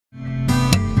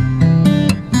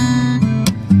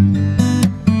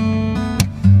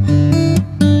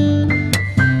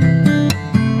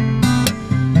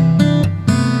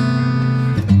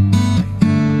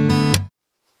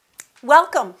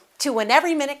Welcome to When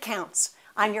Every Minute Counts.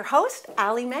 I'm your host,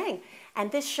 Alli Mang, and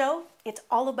this show, it's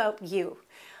all about you.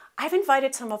 I've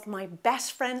invited some of my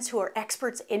best friends who are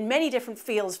experts in many different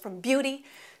fields, from beauty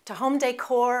to home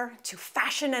decor to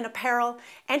fashion and apparel,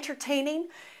 entertaining,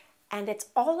 and it's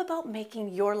all about making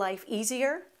your life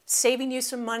easier, saving you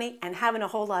some money, and having a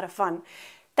whole lot of fun.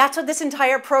 That's what this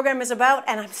entire program is about,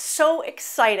 and I'm so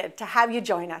excited to have you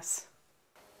join us.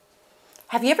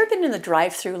 Have you ever been in the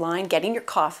drive-through line getting your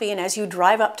coffee, and as you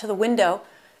drive up to the window,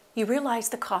 you realize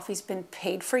the coffee's been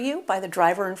paid for you by the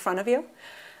driver in front of you?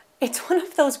 It's one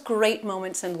of those great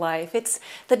moments in life. It's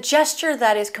the gesture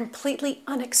that is completely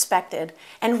unexpected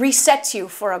and resets you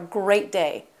for a great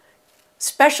day,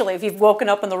 especially if you've woken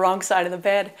up on the wrong side of the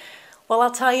bed. Well,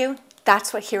 I'll tell you,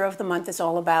 that's what Hero of the Month is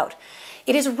all about.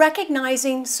 It is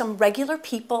recognizing some regular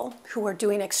people who are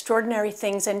doing extraordinary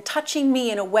things and touching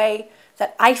me in a way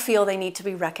that I feel they need to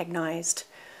be recognized.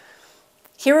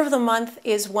 Hero of the Month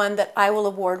is one that I will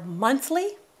award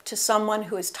monthly to someone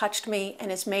who has touched me and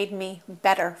has made me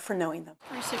better for knowing them.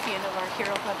 Recipient of our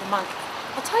Hero of the Month.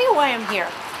 I'll tell you why I'm here.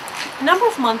 A number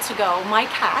of months ago, my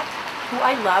cat, who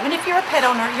I love, and if you're a pet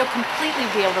owner, you'll completely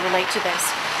be able to relate to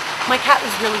this. My cat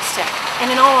was really sick,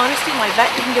 and in all honesty, my vet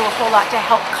didn't do a whole lot to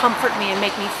help comfort me and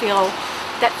make me feel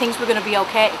that things were going to be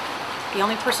okay. The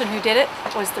only person who did it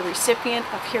was the recipient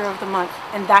of Hero of the Month,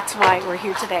 and that's why we're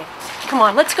here today. Come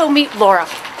on, let's go meet Laura.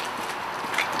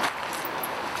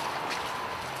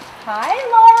 Hi,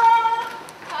 Laura.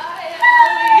 Hi,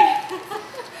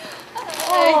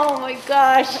 Alli. Oh my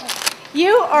gosh.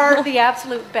 You are the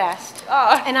absolute best.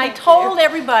 Oh, and I told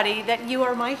everybody that you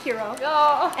are my hero.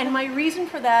 Oh. And my reason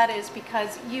for that is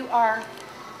because you are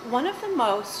one of the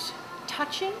most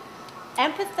touching,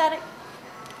 empathetic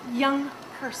young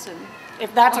person,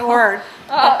 if that's a word,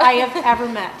 that I have ever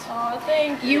met. Oh,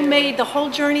 thank you. You made the whole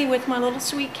journey with my little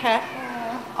sweet cat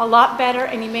a lot better,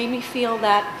 and you made me feel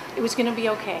that it was going to be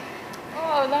okay.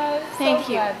 Oh, that is Thank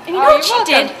so you. glad. And you know what she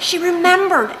did? She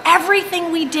remembered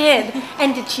everything we did.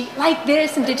 And did she like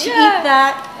this? And did she eat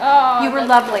that? Oh, you were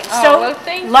lovely. Oh, so, well,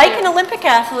 thank like you. an Olympic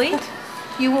athlete,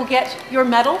 you will get your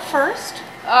medal first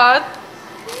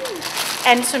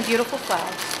and some beautiful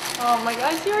flowers. Oh my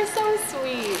gosh, you are so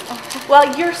sweet.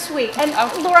 Well, you're sweet. And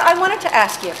Laura, I wanted to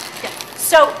ask you.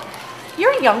 So,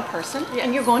 you're a young person,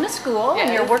 and you're going to school,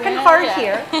 and you're working hard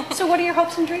here. So what are your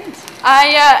hopes and dreams?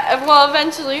 Well,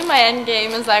 eventually my end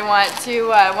game is I want to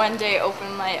one day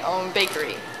open my own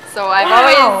bakery. So I've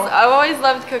always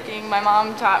loved cooking. My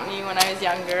mom taught me when I was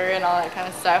younger and all that kind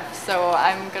of stuff. So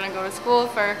I'm gonna go to school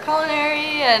for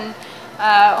culinary and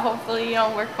hopefully,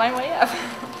 work my way up.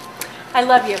 I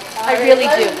love you. I really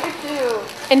do. You too.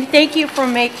 And thank you for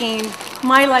making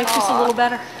my life just a little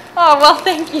better. Oh, well,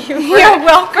 thank you. You're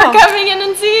welcome. For coming in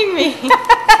and seeing me.